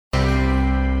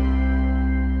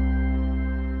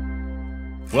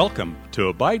Welcome to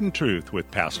Abide in Truth with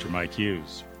Pastor Mike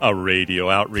Hughes, a radio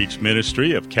outreach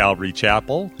ministry of Calvary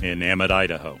Chapel in Emmett,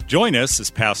 Idaho. Join us as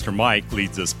Pastor Mike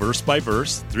leads us verse by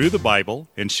verse through the Bible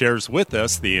and shares with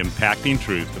us the impacting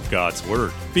truth of God's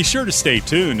Word. Be sure to stay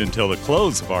tuned until the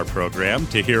close of our program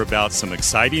to hear about some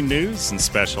exciting news and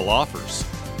special offers.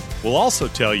 We'll also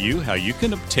tell you how you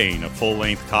can obtain a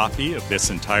full-length copy of this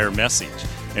entire message.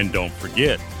 And don't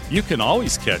forget, you can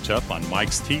always catch up on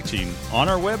Mike's teaching on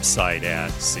our website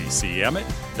at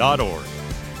ccemmett.org.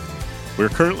 We're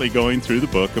currently going through the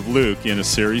book of Luke in a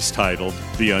series titled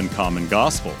The Uncommon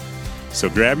Gospel. So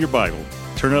grab your Bible,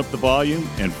 turn up the volume,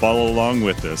 and follow along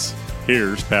with us.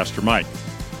 Here's Pastor Mike.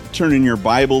 Turn in your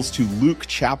Bibles to Luke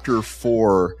chapter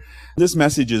 4. This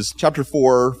message is chapter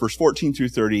 4, verse 14 through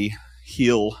 30,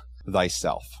 Heal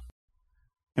Thyself.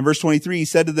 In verse 23, he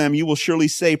said to them, "You will surely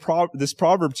say this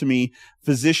proverb to me,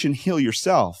 'Physician, heal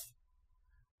yourself.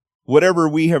 Whatever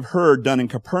we have heard done in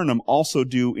Capernaum, also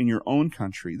do in your own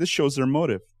country.'" This shows their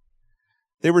motive.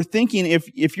 They were thinking,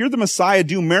 if you're the Messiah,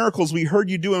 do miracles we heard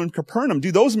you do in Capernaum.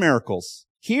 Do those miracles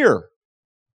here.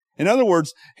 In other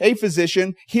words, hey,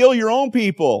 physician, heal your own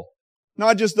people,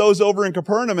 not just those over in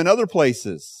Capernaum and other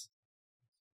places.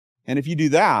 And if you do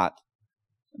that,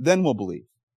 then we'll believe.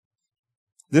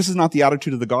 This is not the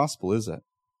attitude of the gospel, is it?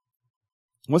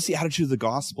 What's the attitude of the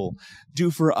gospel?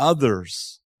 Do for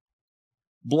others.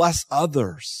 Bless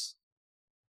others.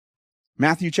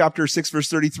 Matthew chapter 6, verse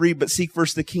 33, "But seek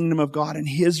first the kingdom of God and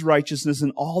His righteousness,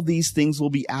 and all these things will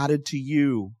be added to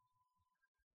you."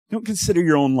 Don't consider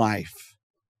your own life,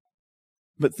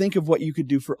 but think of what you could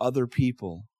do for other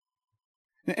people.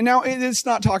 And now, it's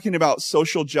not talking about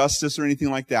social justice or anything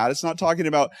like that. It's not talking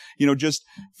about, just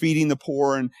feeding the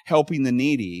poor and helping the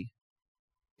needy.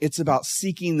 It's about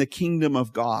seeking the kingdom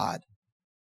of God.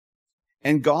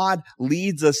 And God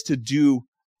leads us to do,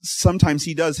 sometimes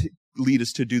He does lead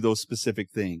us to do those specific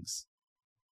things.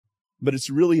 But it's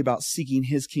really about seeking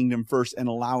His kingdom first and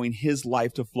allowing His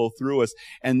life to flow through us.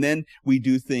 And then we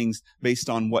do things based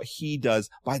on what He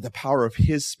does by the power of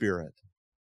His Spirit.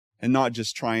 And not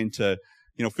just trying to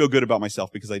feel good about myself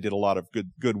because I did a lot of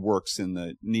good works in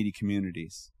the needy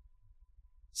communities.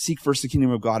 Seek first the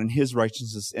kingdom of God and His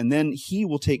righteousness, and then He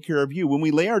will take care of you. When we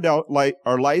lay our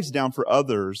lives down for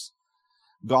others,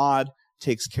 God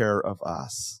takes care of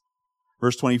us.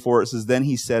 Verse 24, it says, "Then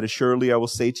He said, 'Assuredly I will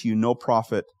say to you, no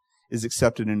prophet is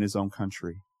accepted in his own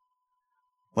country.'"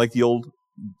 Like the old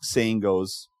saying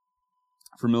goes,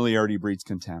 familiarity breeds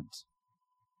contempt.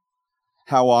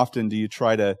 How often do you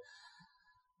try to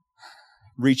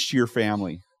reach to your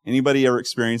family? Anybody ever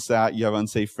experienced that? You have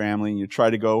unsafe family and you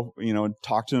try to go,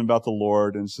 talk to them about the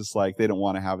Lord, and it's just like they don't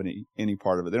want to have any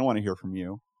part of it. They don't want to hear from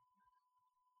you.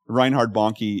 Reinhard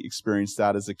Bonnke experienced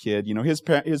that as a kid. His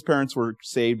parents were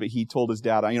saved, but he told his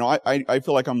dad, I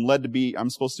feel like I'm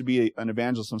supposed to be an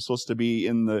evangelist. I'm supposed to be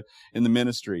in the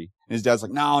ministry. And his dad's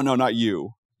like, no, not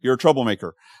you. You're a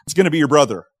troublemaker. It's going to be your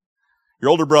brother, your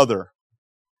older brother.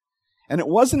 And it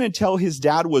wasn't until his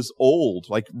dad was old,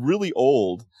 like really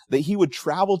old, that he would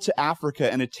travel to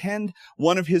Africa and attend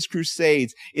one of his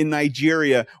crusades in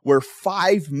Nigeria, where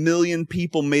 5 million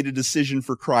people made a decision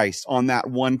for Christ on that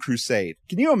one crusade.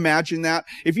 Can you imagine that?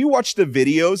 If you watch the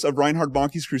videos of Reinhard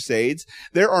Bonnke's crusades,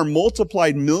 there are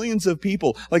multiplied millions of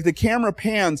people. Like the camera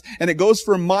pans and it goes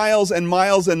for miles and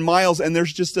miles and miles, and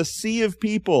there's just a sea of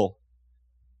people.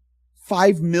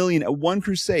 5 million at one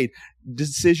crusade,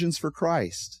 decisions for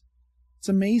Christ. It's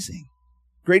amazing.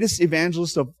 Greatest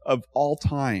evangelist of all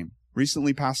time.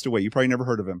 Recently passed away. You probably never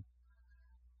heard of him.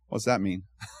 What's that mean?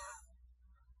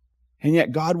 And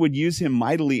yet God would use him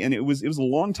mightily, and it was a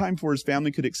long time before his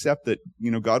family could accept that,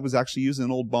 God was actually using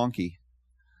an old Bonnke.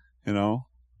 A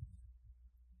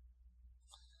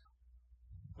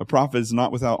prophet is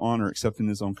not without honor except in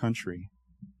his own country.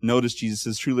 Notice Jesus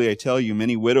says, "Truly I tell you,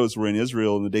 many widows were in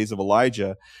Israel in the days of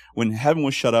Elijah, when heaven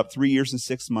was shut up 3 years and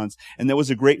 6 months, and there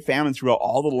was a great famine throughout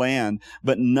all the land.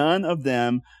 But none of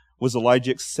them was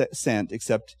Elijah sent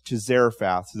except to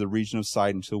Zarephath, to the region of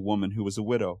Sidon, to a woman who was a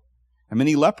widow. And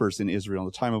many lepers in Israel in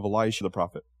the time of Elisha the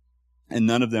prophet. And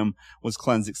none of them was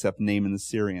cleansed except Naaman the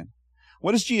Syrian."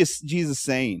 What is Jesus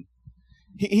saying?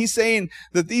 He's saying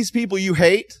that these people you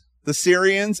hate, the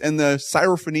Syrians and the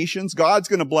Syrophoenicians, God's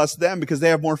going to bless them because they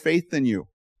have more faith than you.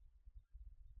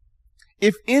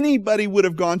 If anybody would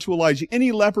have gone to Elijah,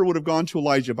 any leper would have gone to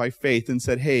Elijah by faith and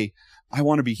said, "Hey, I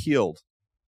want to be healed,"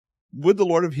 would the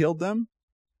Lord have healed them?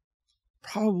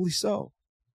 Probably so.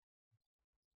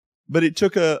 But it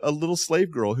took a little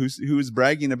slave girl who was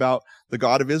bragging about the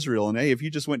God of Israel. And hey, if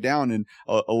you just went down and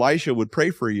Elisha would pray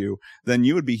for you, then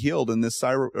you would be healed. And this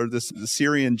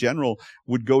Syrian general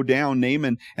would go down,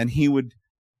 Naaman, and he would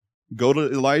go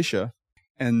to Elisha,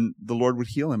 and the Lord would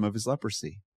heal him of his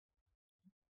leprosy.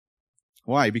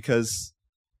 Why? Because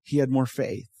he had more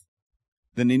faith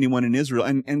than anyone in Israel.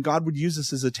 And God would use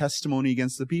this as a testimony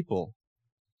against the people.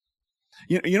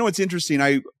 You know what's interesting?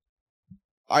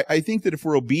 I think that if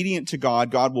we're obedient to God,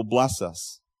 God will bless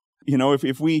us.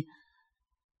 If we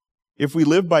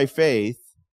live by faith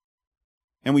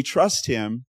and we trust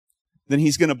Him, then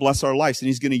He's going to bless our lives and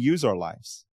He's going to use our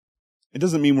lives. It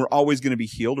doesn't mean we're always going to be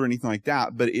healed or anything like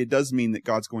that, but it does mean that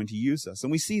God's going to use us.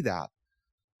 And we see that.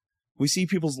 We see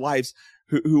people's lives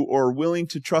who are willing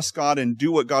to trust God and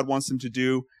do what God wants them to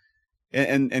do,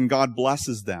 and God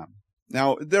blesses them.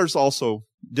 Now, there's also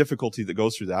difficulty that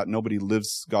goes through that. Nobody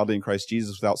lives godly in Christ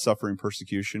Jesus without suffering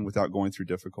persecution, without going through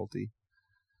difficulty.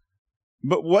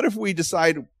 But what if we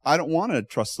decide, I don't want to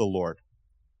trust the Lord?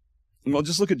 Well,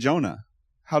 just look at Jonah.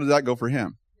 How did that go for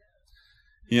him?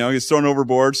 He's thrown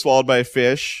overboard, swallowed by a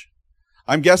fish.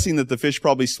 I'm guessing that the fish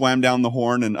probably swam down the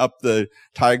Horn and up the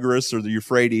Tigris or the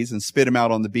Euphrates and spit him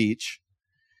out on the beach.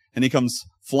 And he comes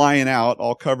flying out,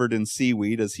 all covered in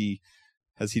seaweed, as he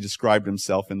described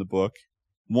himself in the book,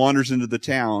 wanders into the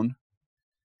town,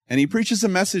 and he preaches a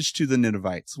message to the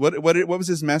Ninevites. What was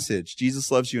his message?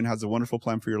 Jesus loves you and has a wonderful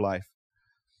plan for your life.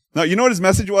 Now, you know what his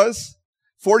message was?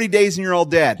 40 days and you're all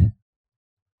dead.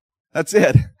 That's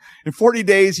it. In 40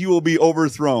 days, you will be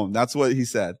overthrown. That's what he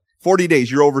said. 40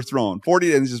 days, you're overthrown.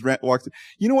 40 days, just walked.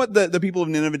 You know what the people of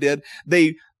Nineveh did?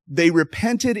 They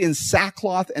repented in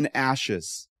sackcloth and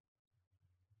ashes.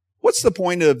 What's the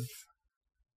point of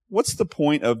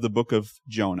the book of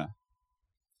Jonah?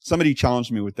 Somebody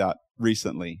challenged me with that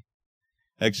recently.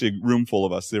 Actually, a room full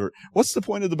of us. What's the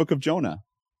point of the book of Jonah?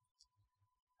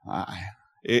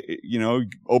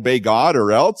 Obey God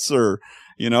or else, or,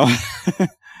 you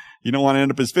don't want to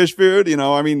end up as fish food,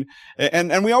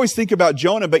 and we always think about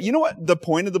Jonah, but you know what the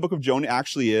point of the book of Jonah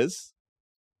actually is?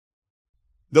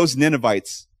 Those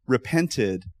Ninevites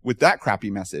repented with that crappy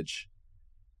message,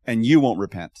 and you won't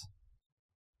repent.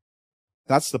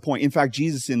 That's the point. In fact,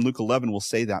 Jesus in Luke 11 will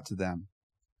say that to them.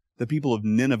 The people of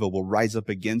Nineveh will rise up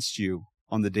against you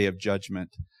on the day of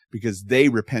judgment because they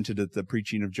repented at the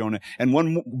preaching of Jonah. And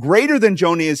one greater than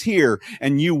Jonah is here,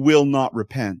 and you will not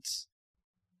repent.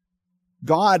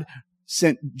 God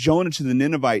sent Jonah to the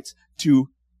Ninevites to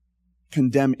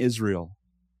condemn Israel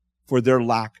for their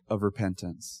lack of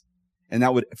repentance. And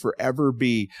that would forever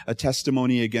be a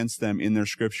testimony against them in their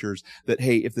scriptures that,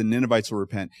 hey, if the Ninevites will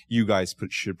repent, you guys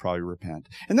should probably repent.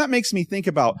 And that makes me think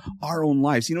about our own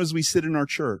lives. As we sit in our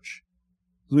church,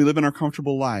 as we live in our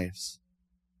comfortable lives,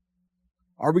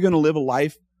 are we going to live a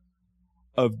life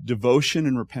of devotion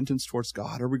and repentance towards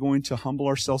God? Are we going to humble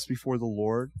ourselves before the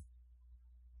Lord?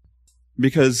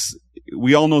 Because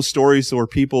we all know stories where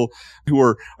people who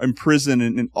are in prison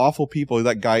and awful people,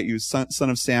 that guy, he was son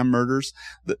of Sam murders,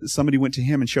 somebody went to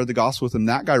him and shared the gospel with him.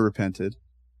 That guy repented.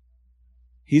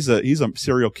 He's a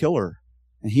serial killer,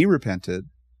 and he repented.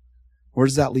 Where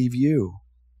does that leave you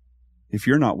if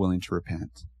you're not willing to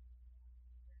repent?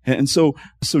 And so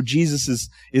Jesus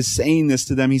is saying this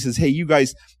to them. He says, hey, you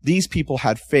guys, these people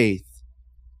had faith,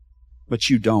 but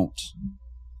you don't,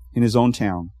 in his own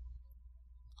town.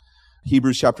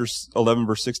 Hebrews chapter 11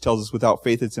 verse 6 tells us, without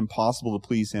faith it's impossible to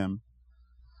please him.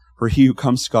 For he who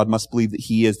comes to God must believe that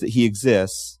he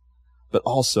exists, but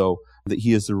also that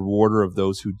he is the rewarder of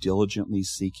those who diligently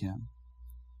seek him.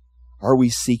 Are we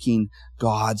seeking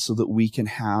God so that we can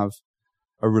have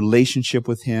a relationship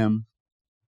with him,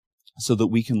 so that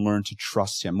we can learn to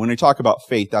trust him? When we talk about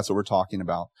faith, that's what we're talking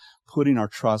about. Putting our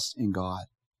trust in God.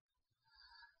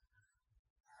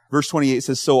 Verse 28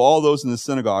 says, so all those in the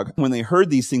synagogue, when they heard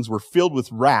these things, were filled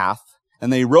with wrath,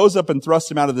 and they rose up and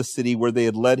thrust him out of the city, where they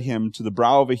had led him to the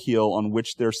brow of a hill on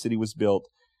which their city was built,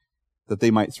 that they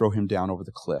might throw him down over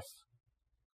the cliff.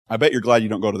 I bet you're glad you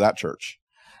don't go to that church.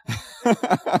 You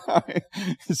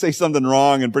say something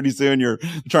wrong, and pretty soon you're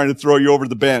trying to throw you over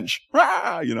the bench.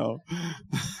 The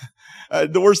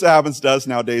worst that happens to us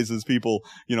nowadays is people,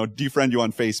 defriend you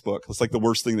on Facebook. It's like the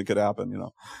worst thing that could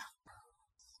happen,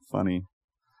 Funny.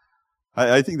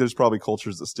 I think there's probably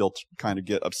cultures that still kind of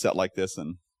get upset like this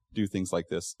and do things like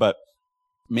this. But,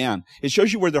 man, it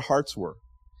shows you where their hearts were.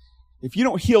 If you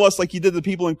don't heal us like you did the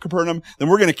people in Capernaum, then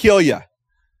we're going to kill you.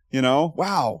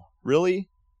 Wow, really?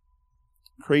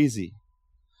 Crazy.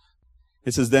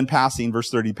 It says, then passing, verse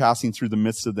 30, passing through the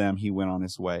midst of them, he went on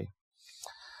his way.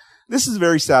 This is a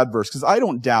very sad verse, because I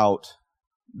don't doubt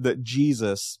that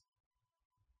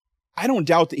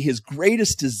his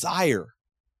greatest desire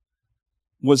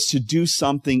was to do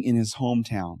something in his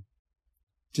hometown,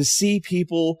 to see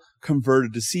people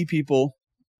converted, to see people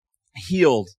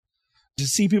healed, to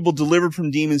see people delivered from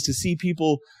demons, to see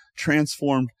people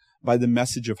transformed by the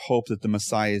message of hope that the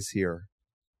Messiah is here.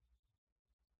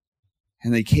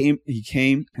 And he came,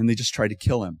 and they just tried to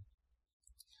kill him.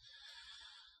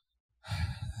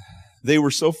 They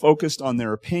were so focused on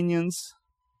their opinions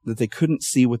that they couldn't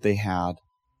see what they had.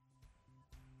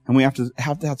 And we have to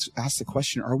ask the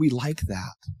question, are we like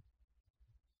that?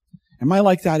 Am I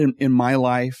like that in my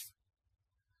life?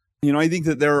 You know, I think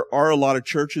that there are a lot of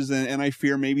churches, and I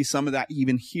fear maybe some of that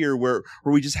even here, where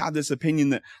we just have this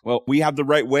opinion that, well, we have the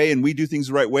right way and we do things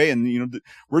the right way, and, you know,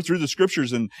 we're through the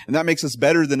scriptures, and that makes us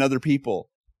better than other people.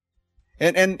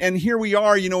 And here we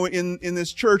are, you know, in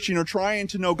this church, you know, trying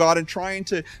to know God and trying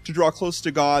to draw close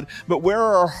to God. But where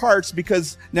are our hearts?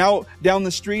 Because now down the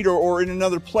street or in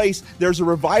another place, there's a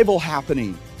revival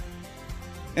happening.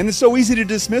 And it's so easy to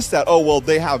dismiss that. Oh, well,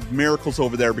 they have miracles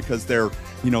over there because they're,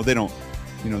 you know, they don't,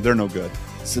 you know, they're no good.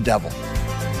 It's the devil.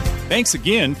 Thanks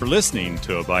again for listening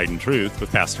to Abide in Truth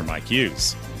with Pastor Mike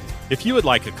Hughes. If you would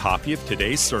like a copy of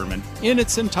today's sermon in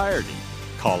its entirety,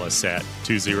 call us at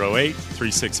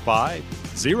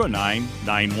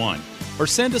 208-365-0991 or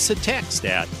send us a text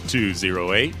at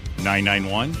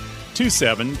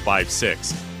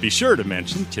 208-991-2756. Be sure to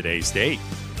mention today's date.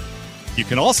 You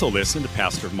can also listen to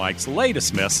Pastor Mike's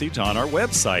latest message on our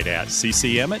website at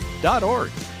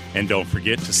ccemmett.org. And don't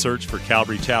forget to search for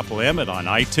Calvary Chapel Emmett on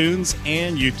iTunes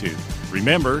and YouTube.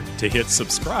 Remember to hit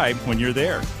subscribe when you're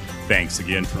there. Thanks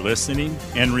again for listening,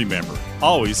 and remember,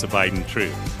 always abide in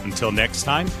truth. Until next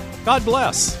time, God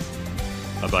bless.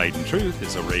 Abide in Truth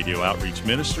is a radio outreach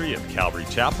ministry of Calvary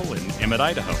Chapel in Emmett,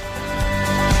 Idaho.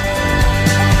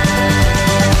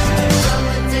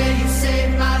 Someday you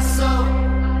saved my soul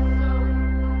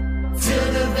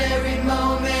till the very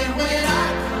moment when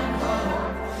I come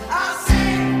home. I'll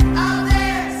sing, I'll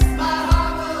dance, my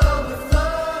heart will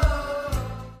overflow.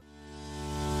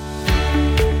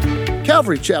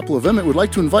 Calvary Chapel of Emmett would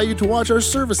like to invite you to watch our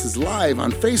services live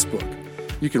on Facebook.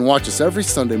 You can watch us every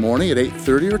Sunday morning at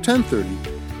 8:30 or 10:30.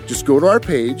 Just go to our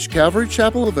page, Calvary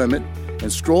Chapel of Emmett,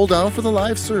 and scroll down for the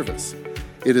live service.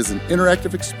 It is an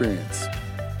interactive experience.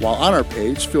 While on our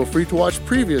page, feel free to watch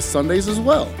previous Sundays as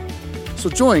well.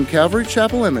 So join Calvary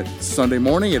Chapel Emmett Sunday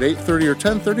morning at 8:30 or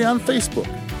 10:30 on Facebook.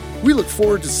 We look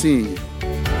forward to seeing you.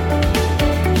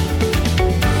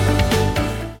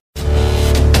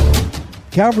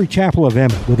 Calvary Chapel of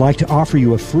Emmett would like to offer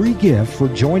you a free gift for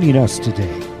joining us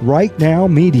today. Right Now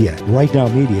Media. Right Now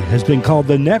Media has been called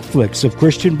the Netflix of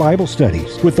Christian Bible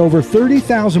studies. With over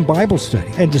 30,000 Bible study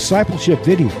and discipleship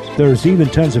videos, there's even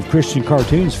tons of Christian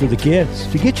cartoons for the kids.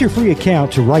 To get your free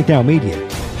account to Right Now Media,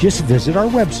 just visit our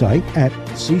website at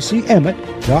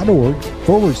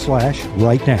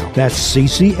ccemmett.org/rightnow. That's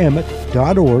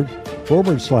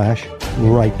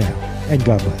ccemmett.org/rightnow. And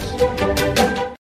God bless.